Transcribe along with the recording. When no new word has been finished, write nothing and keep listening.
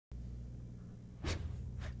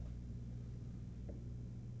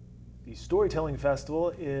The Storytelling Festival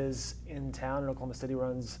is in town in Oklahoma City,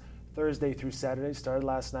 runs Thursday through Saturday, started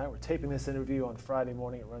last night. We're taping this interview on Friday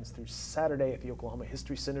morning. It runs through Saturday at the Oklahoma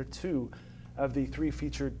History Center. 2 of the 3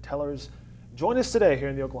 featured tellers join us today here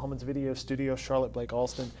in the Oklahomans Video Studio, Charlotte,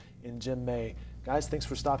 Blake-Alston, and Jim May. Guys, thanks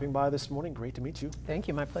for stopping by this morning. Great to meet you. Thank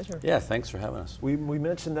you, my pleasure. Yeah, thanks for having us. We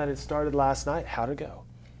mentioned that it started last night. How'd it go?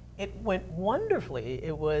 It went wonderfully.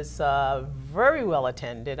 It was very well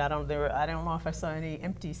attended. I don't know if I saw any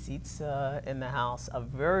empty seats in the house. A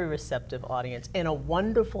very receptive audience in a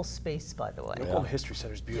wonderful space, by the way. The Oklahoma History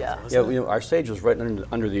Center is beautiful. Yeah. Isn't it? Our stage was right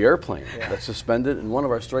under the airplane that's suspended, and one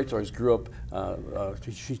of our storytellers grew up.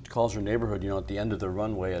 She calls her neighborhood, at the end of the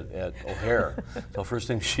runway at O'Hare. So first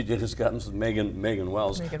thing she did is got into Megan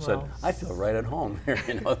Wells. Said, "I feel right at home here."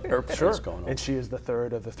 The airplane's going on. And she is the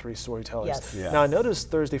 3rd of the 3 storytellers. Yes. Yeah. Now I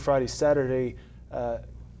noticed Thursday, Friday, Saturday,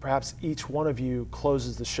 perhaps each one of you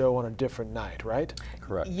closes the show on a different night, right?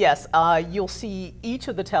 Correct. Yes, you'll see each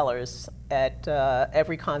of the tellers at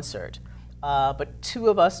every concert, but 2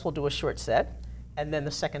 of us will do a short set, and then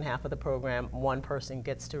the second half of the program, one person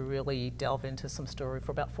gets to really delve into some story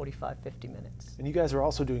for about 45-50 minutes. And you guys are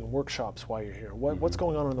also doing workshops while you're here. What's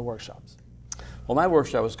going on in the workshops? Well, my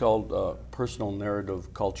workshop is called Personal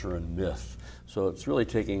Narrative, Culture, and Myth. So it's really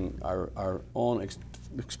taking our own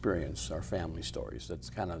experience, our family stories. That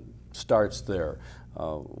kind of starts there.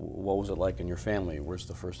 What was it like in your family? Where's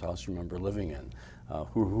the first house you remember living in?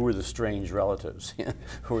 Who were the strange relatives?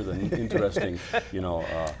 Who were the interesting,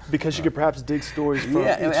 Because you could perhaps dig stories from each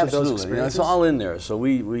absolutely. of those experiences? It's all in there. So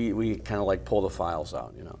we kind of like pull the files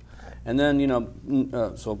out, And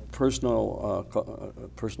then, so personal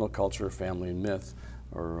culture, family, and myth,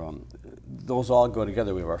 those all go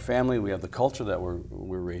together. We have our family, we have the culture that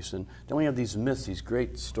we're raising. Then we have these myths, these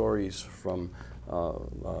great stories from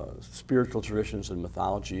spiritual traditions and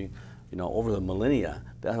mythology, over the millennia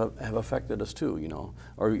that have affected us too,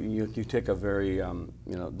 Or you take a very,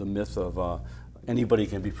 the myth of anybody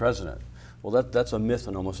can be president. Well, that's a myth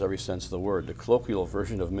in almost every sense of the word. The colloquial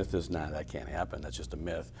version of myth is, that can't happen, that's just a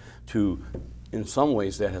myth. In some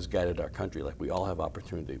ways, that has guided our country. Like, we all have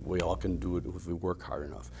opportunity. We all can do it if we work hard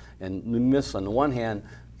enough. And the myths, on the one hand,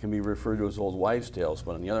 can be referred to as old wives' tales,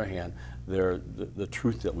 but on the other hand, they're the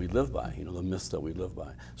truth that we live by, the myths that we live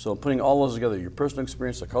by. So putting all those together, your personal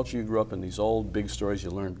experience, the culture you grew up in, these old big stories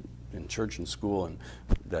you learned in church and school and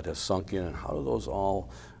that has sunk in, and how do those all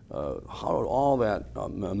how did all that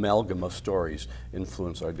amalgam of stories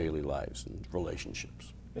influence our daily lives and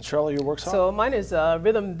relationships? And Charlotte, your workshop? So mine is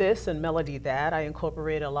rhythm this and melody that. I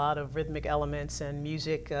incorporate a lot of rhythmic elements and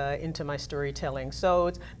music into my storytelling. So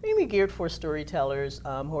it's mainly geared for storytellers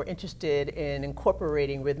who are interested in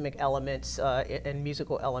incorporating rhythmic elements and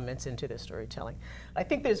musical elements into their storytelling. I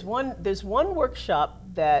think there's one workshop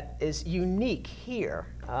that is unique here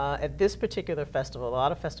at this particular festival. A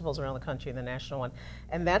lot of festivals around the country, the national one,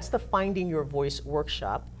 and that's the Finding Your Voice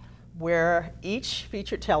workshop, where each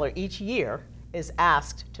featured teller each year is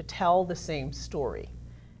asked to tell the same story.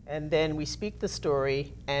 And then we speak the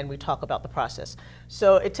story and we talk about the process.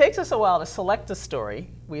 So it takes us a while to select a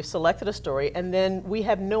story. We've selected a story, and then we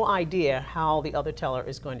have no idea how the other teller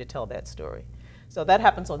is going to tell that story. So that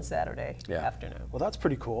happens on Saturday afternoon. Well, that's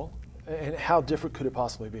pretty cool. And how different could it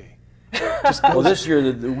possibly be? Well, this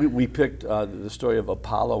year we picked the story of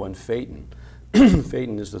Apollo and Phaeton.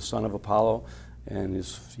 Phaeton is the son of Apollo, and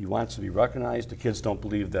he wants to be recognized. The kids don't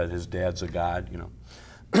believe that his dad's a god,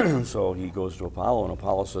 So he goes to Apollo, and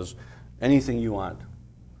Apollo says, "Anything you want."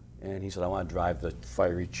 And he said, "I want to drive the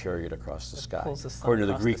fiery chariot across the sky." According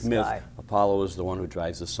to the Greek myth, Apollo is the one who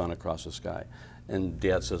drives the sun across the sky. And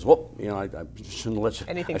Dad says, "Well, I shouldn't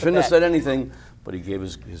have said anything," but he gave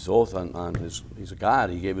his oath on he's a god.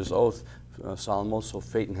 He gave his oath, solemn oath, so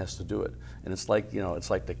Phaeton has to do it. And it's like it's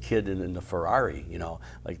like the kid in the Ferrari,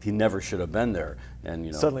 like he never should have been there.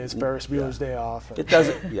 And suddenly it's Ferris Bueller's Day Off. It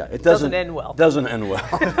doesn't. Yeah, it doesn't end well. Doesn't end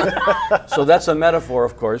well. So that's a metaphor,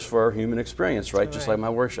 of course, for our human experience, right? Just like my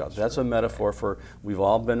workshops. That's a metaphor for we've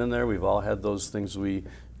all been in there. We've all had those things we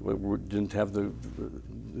didn't have the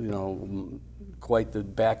quite the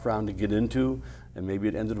background to get into, and maybe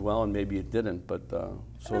it ended well and maybe it didn't, but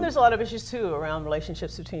and there's a lot of issues too around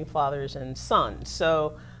relationships between fathers and sons.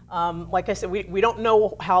 So like I said, we don't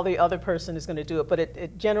know how the other person is going to do it, but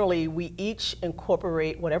it generally we each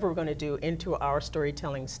incorporate whatever we're going to do into our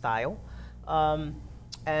storytelling style,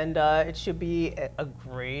 and it should be a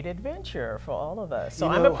great adventure for all of us. So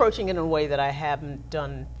I'm approaching it in a way that I haven't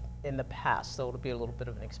done in the past, so it'll be a little bit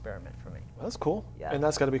of an experiment for me. Well, that's cool. Yeah. And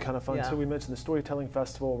that's got to be kind of fun too. We mentioned the Storytelling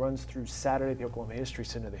Festival runs through Saturday at the Oklahoma History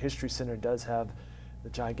Center. The History Center does have the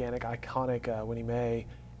gigantic, iconic Winnie Mae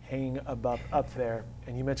hanging up there.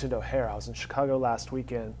 And you mentioned O'Hare. I was in Chicago last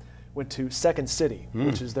weekend. Went to Second City,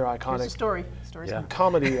 which is their iconic Here's a story.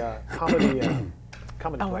 comedy place.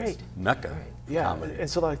 Right. Mecca. Right. Yeah, Comedy. and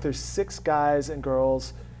so like there's 6 guys and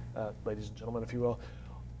girls, ladies and gentlemen, if you will,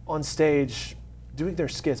 on stage doing their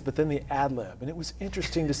skits, but then the ad lib, and it was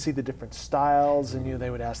interesting to see the different styles. And they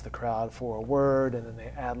would ask the crowd for a word, and then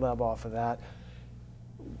they ad lib off of that.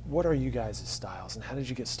 What are you guys' styles, and how did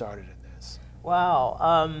you get started in this?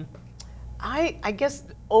 Wow. I guess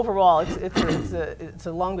overall it's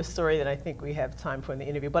a longer story than I think we have time for in the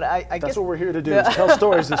interview. But I guess that's what we're here to do, is tell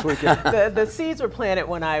stories this weekend. The seeds were planted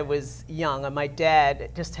when I was young, and my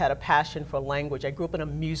dad just had a passion for language. I grew up in a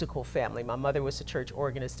musical family. My mother was a church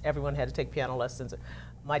organist. Everyone had to take piano lessons.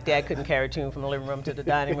 My dad couldn't carry a tune from the living room to the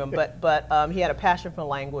dining room, but he had a passion for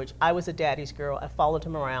language. I was a daddy's girl. I followed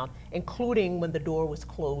him around, including when the door was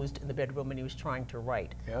closed in the bedroom and he was trying to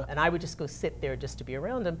write. Yeah. And I would just go sit there just to be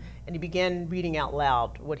around him. And he began reading out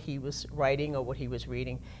loud what he was writing or what he was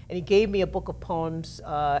reading. And he gave me a book of poems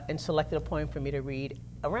and selected a poem for me to read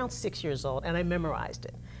around 6 years old, and I memorized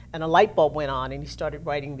it. And a light bulb went on, and he started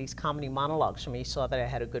writing these comedy monologues for me. He saw that I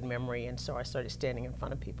had a good memory, and so I started standing in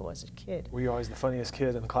front of people as a kid. Were you always the funniest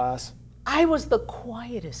kid in the class? I was the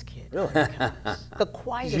quietest kid. Really? The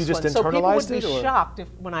quietest You just one. So people would internalized be it, or? shocked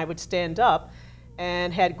when I would stand up,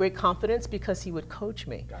 and had great confidence because he would coach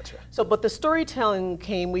me. Gotcha. So, but the storytelling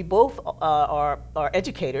came, we both are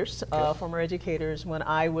educators, former educators, when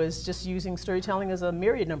I was just using storytelling as a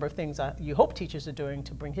myriad number of things you hope teachers are doing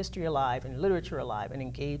to bring history alive and literature alive and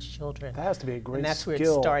engage children. That has to be a great And that's where it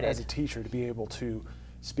skill started. as a teacher, to be able to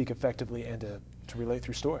speak effectively and to relate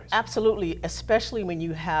through stories. Absolutely, especially when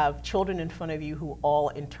you have children in front of you who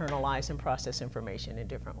all internalize and process information in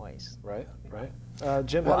different ways. Right, right.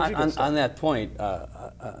 Jim, Well, how did you get started? on that point,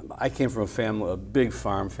 I came from a big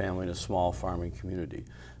farm family in a small farming community.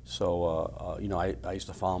 So, I used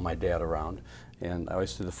to follow my dad around, and I always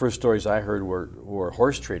said the first stories I heard were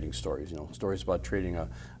horse trading stories. Stories about trading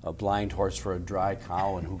a blind horse for a dry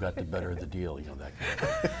cow and who got the better of the deal. That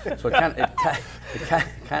kind of thing. So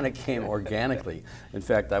it kind of came organically. In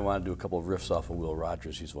fact, I want to do a couple of riffs off of Will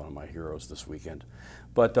Rogers. He's one of my heroes this weekend.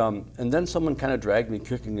 But and then someone kind of dragged me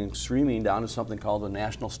kicking and screaming down to something called the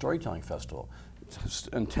National Storytelling Festival.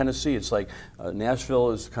 In Tennessee, it's like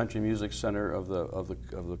Nashville is the country music center of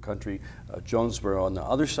the country. Jonesboro, on the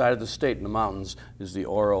other side of the state in the mountains, is the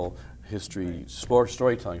oral history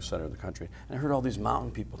storytelling center of the country. And I heard all these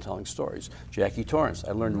mountain people telling stories. Jackie Torrance.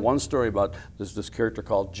 I learned one story about this character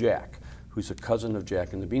called Jack, who's a cousin of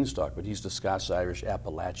Jack and the Beanstalk, but he's the Scots-Irish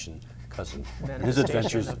Appalachian cousin.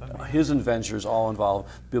 His adventures all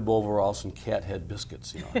involve bib overalls and cat head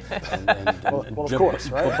biscuits. Well, of course,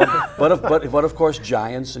 right? But of course,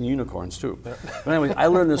 giants and unicorns too. But anyway, I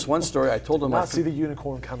learned this one story. I told him I see the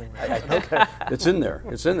unicorn coming. Right? Okay. It's in there.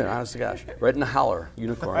 It's in there. Honest to gosh, right in the holler,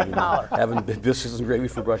 unicorn. Having biscuits and gravy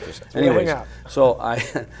for breakfast. Anyways, so I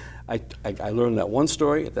learned that one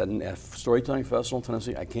story at that storytelling festival in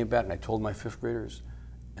Tennessee. I came back and I told my 5th graders,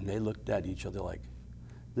 and they looked at each other like,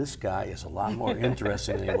 this guy is a lot more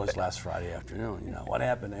interesting than he was last Friday afternoon. What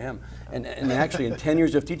happened to him? And actually, in 10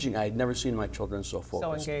 years of teaching, I had never seen my children so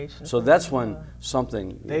focused. So engaged. So that's when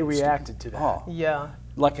something... They reacted to that. Oh, Yeah.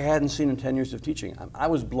 like I hadn't seen in 10 years of teaching. I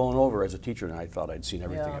was blown over as a teacher, and I thought I'd seen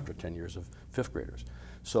everything Yeah. after 10 years of 5th graders.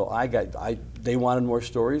 So they wanted more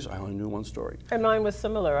stories. I only knew one story. And mine was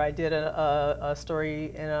similar. I did a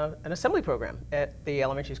story in an assembly program at the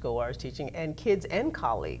elementary school where I was teaching, and kids and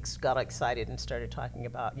colleagues got excited and started talking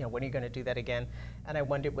about, when are you going to do that again? And I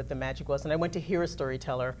wondered what the magic was. And I went to hear a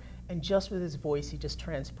storyteller, and just with his voice, he just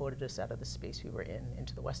transported us out of the space we were in,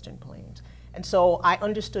 into the Western Plains. And so I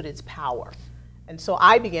understood its power. And so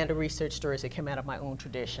I began to research stories that came out of my own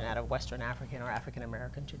tradition, out of Western African or African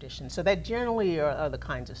American tradition. So that generally are the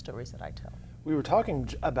kinds of stories that I tell. We were talking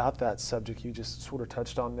about that subject you just sort of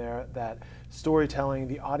touched on there, that storytelling,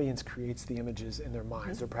 the audience creates the images in their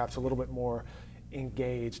minds. They're perhaps a little bit more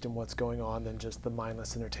engaged in what's going on than just the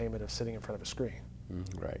mindless entertainment of sitting in front of a screen.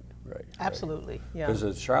 Right. Absolutely, yeah. Because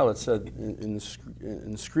as Charlotte said,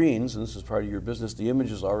 in screens, and this is part of your business, the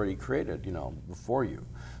image is already created, before you.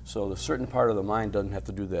 So the certain part of the mind doesn't have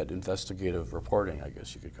to do that investigative reporting, I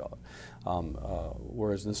guess you could call it.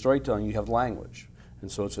 Whereas in storytelling, you have language. And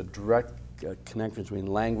so it's a direct connection between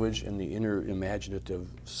language and the inner imaginative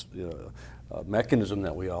mechanism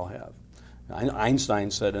that we all have. Einstein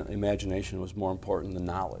said imagination was more important than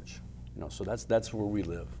knowledge. So that's where we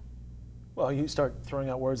live. Well, you start throwing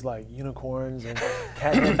out words like unicorns and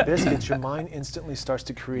catnip biscuits, your mind instantly starts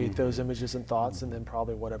to create those images and thoughts, and then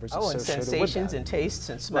probably whatever's and associated with that. sensations and tastes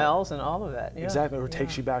and smells and all of that. Yeah. Exactly, or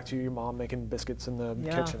takes you back to your mom making biscuits in the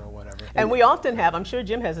kitchen or whatever. And we often have, I'm sure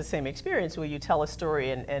Jim has the same experience, where you tell a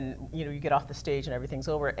story and you know, you get off the stage and everything's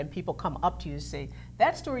over, and people come up to you and say,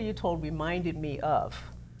 that story you told reminded me of.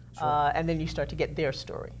 And then you start to get their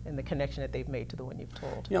story and the connection that they've made to the one you've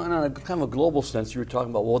told. You know, and on a kind of a global sense, you were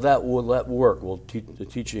talking about, will that work? Well, the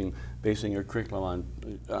teaching, basing your curriculum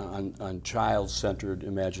on child-centered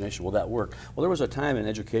imagination, will that work? Well, there was a time in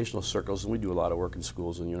educational circles, and we do a lot of work in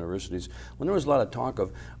schools and universities, when there was a lot of talk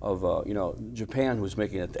of you know, Japan was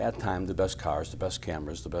making at that time the best cars, the best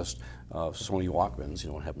cameras, the best Sony Walkmans. You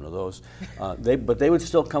know what happened to those? But they would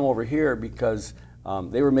still come over here because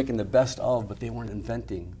they were making the best of, but they weren't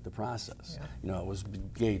inventing the process. Yeah. You know, it was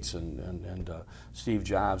Gates and Steve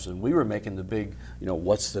Jobs, and we were making the big, you know,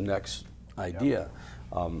 what's the next idea? Yep.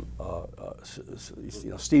 You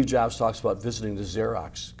know, Steve Jobs talks about visiting the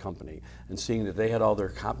Xerox company and seeing that they had all their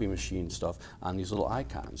copy machine stuff on these little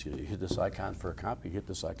icons. You know, you hit this icon for a copy, you hit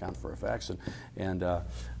this icon for a fax, and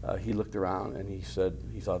he looked around and he said,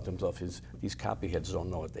 he thought to himself, these copyheads don't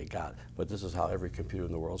know what they got, but this is how every computer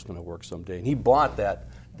in the world is going to work someday. And he bought that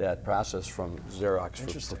process from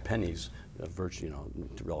Xerox for pennies, virtually, you know,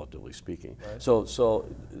 relatively speaking. Right. So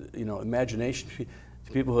you know, imagination.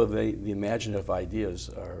 People who have the imaginative ideas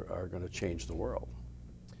are going to change the world.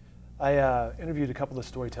 I interviewed a couple of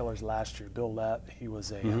storytellers last year. Bill Lepp, he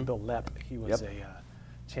was a Bill Lepp, he was a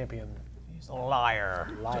champion. He's a liar,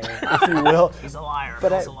 if you will. He's a liar.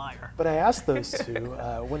 But a liar. But I asked those two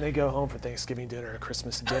when they go home for Thanksgiving dinner or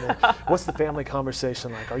Christmas dinner, what's the family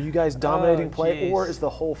conversation like? Are you guys dominating play, or is the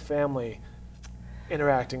whole family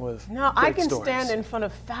interacting with? No, I can stories? stand in front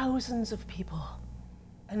of thousands of people,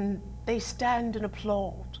 and they stand and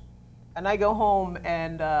applaud. And I go home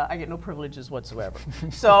and I get no privileges whatsoever.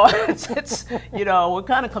 So it's you know, we're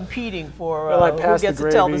kind of competing for who gets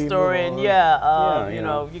to tell the story, and you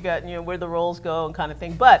know, you got, you know, where the roles go and kind of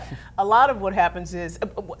thing. But a lot of what happens is,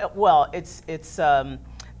 well, it's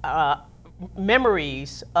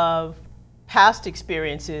memories of past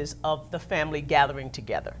experiences of the family gathering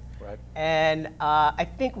together. Right. And I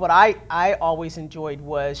think what I always enjoyed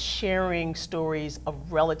was sharing stories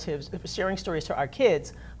of relatives, sharing stories to our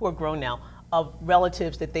kids who are grown now, of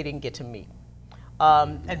relatives that they didn't get to meet.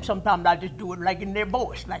 And sometimes I just do it like in their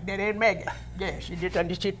voice, like that Aunt Maggie. Yeah,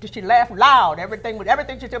 she laughed loud.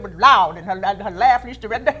 Everything she said was loud, and her laugh used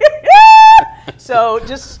to So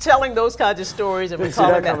just telling those kinds of stories and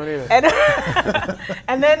recalling that.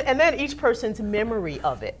 And then each person's memory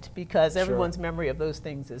of it, because everyone's memory of those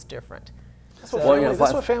things is different. That's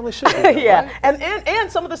what family should be. Yeah, right?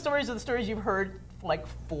 and some of the stories are the stories you've heard for like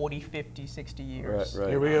 40, 50, 60 years. Right.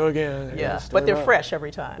 Here we go again. Yeah, but they're fresh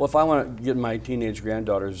every time. Well, if I want to get my teenage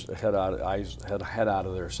granddaughter's head out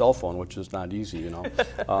of their cell phone, which is not easy, you know,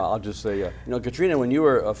 I'll just say, you know, Katrina, when you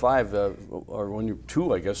were 5, or when you were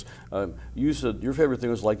 2, I guess, you said your favorite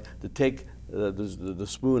thing was like to take the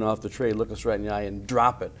spoon off the tray, look us right in the eye, and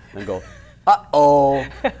drop it, and go, uh-oh,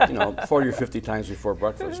 you know, 40 or 50 times before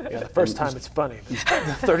breakfast. Yeah, the first time it's funny. The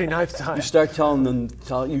 39th time. You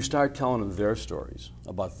start telling them their stories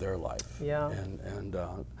about their life. Yeah.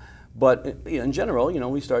 But in general, you know,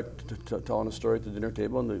 we start telling a story at the dinner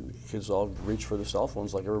table, and the kids all reach for their cell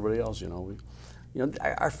phones like everybody else. You know,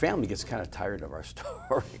 our family gets kind of tired of our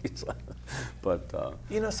stories. But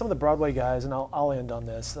you know, some of the Broadway guys, and I'll end on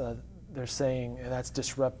this. They're saying that's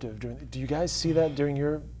disruptive. Do you guys see that during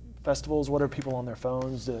your festivals? What are people on their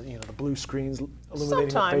phones? You know, the blue screens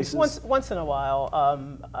illuminating their faces? Sometimes, once in a while.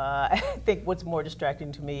 I think what's more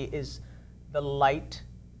distracting to me is the light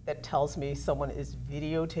that tells me someone is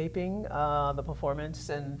videotaping the performance,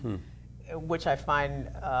 and which I find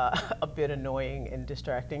a bit annoying and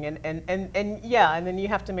distracting. And then you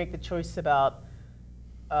have to make the choice about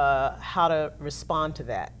how to respond to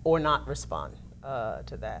that or not respond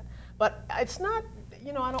to that. But it's not.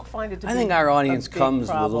 You know, I don't find it to be. I think our audience comes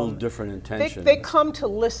problem. with a little different intention. They come to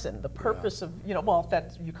listen. The purpose of, you know, well,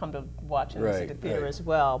 that you come to watch and see the theater as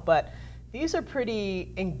well. But these are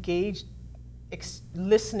pretty engaged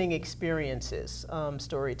listening experiences.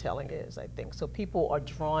 Storytelling is, I think. So people are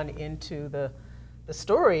drawn into the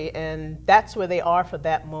story, and that's where they are for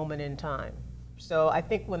that moment in time. So I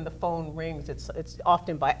think when the phone rings, it's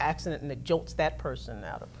often by accident, and it jolts that person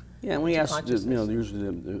out of. Yeah, and we ask, you know, usually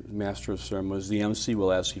the master of ceremonies, the MC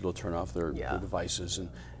will ask people to turn off their devices,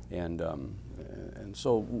 and And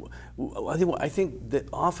so I think that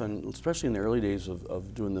often, especially in the early days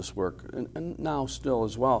of doing this work, and now still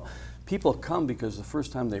as well, people come because the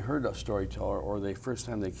first time they heard a storyteller or the first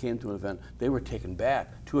time they came to an event, they were taken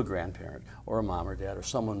back to a grandparent or a mom or dad or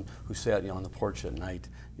someone who sat on the porch at night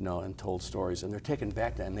and told stories, and they're taken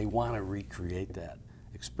back to that, and they want to recreate that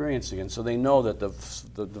experience again. So they know that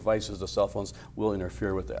the devices, the cell phones, will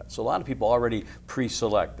interfere with that. So a lot of people already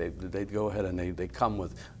pre-select. They go ahead and they come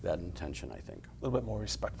with that intention, I think. A little bit more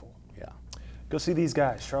respectful. Yeah. Go see these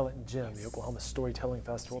guys, Charlotte and Jim, the Oklahoma Storytelling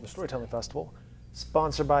Festival. The Storytelling Festival,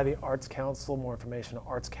 sponsored by the Arts Council. More information at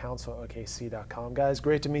artscouncilokc.com. Guys,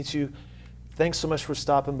 great to meet you. Thanks so much for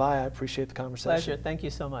stopping by. I appreciate the conversation. Pleasure. Thank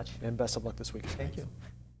you so much. And best of luck this weekend. Thank you.